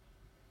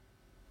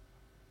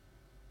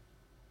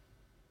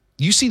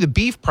 You see the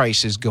beef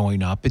prices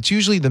going up. It's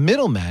usually the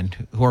middlemen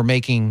who are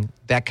making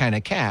that kind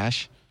of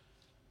cash,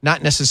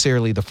 not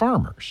necessarily the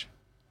farmers.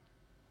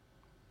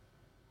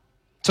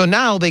 So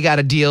now they got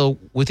to deal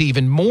with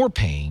even more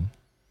pain,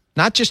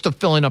 not just of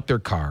filling up their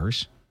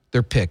cars,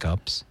 their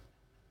pickups,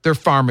 their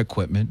farm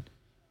equipment,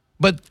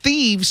 but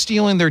thieves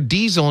stealing their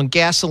diesel and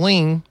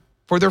gasoline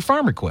for their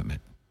farm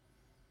equipment.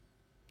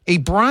 A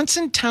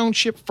Bronson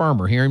Township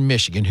farmer here in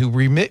Michigan who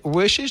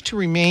wishes to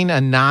remain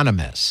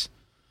anonymous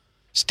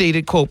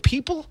stated, quote,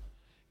 "People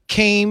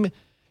came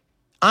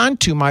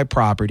onto my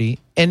property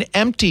and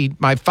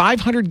emptied my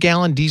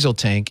 500-gallon diesel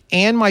tank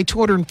and my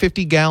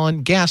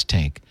 250-gallon gas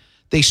tank.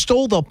 They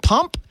stole the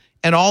pump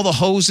and all the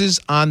hoses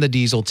on the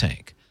diesel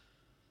tank."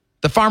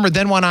 The farmer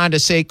then went on to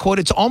say, quote,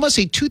 "It's almost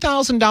a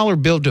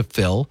 $2,000 bill to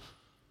fill,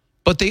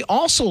 but they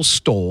also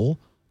stole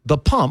the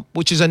pump,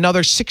 which is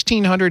another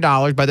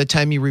 $1,600 by the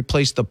time you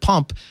replace the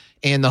pump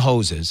and the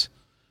hoses.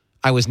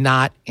 I was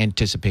not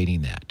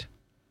anticipating that,"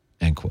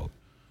 end quote.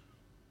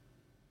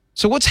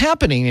 So what's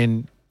happening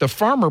in the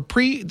farmer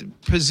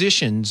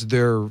pre-positions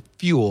their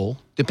fuel,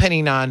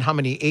 depending on how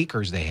many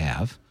acres they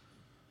have.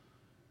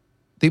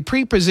 They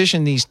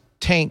pre-position these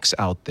tanks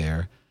out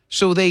there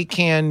so they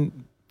can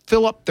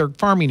fill up their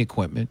farming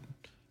equipment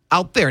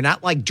out there,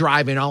 not like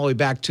driving all the way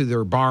back to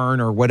their barn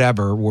or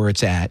whatever where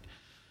it's at.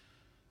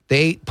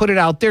 They put it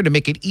out there to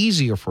make it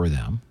easier for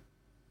them.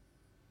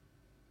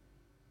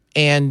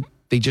 And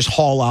they just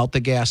haul out the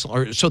gas,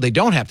 or so they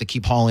don't have to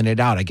keep hauling it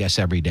out, I guess,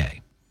 every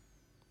day.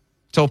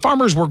 So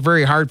farmers work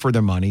very hard for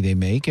their money they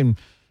make, and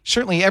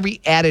certainly every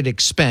added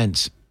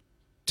expense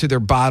to their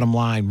bottom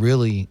line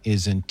really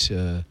isn't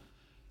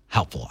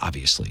helpful,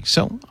 obviously.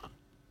 So,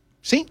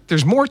 see,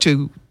 there's more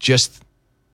to just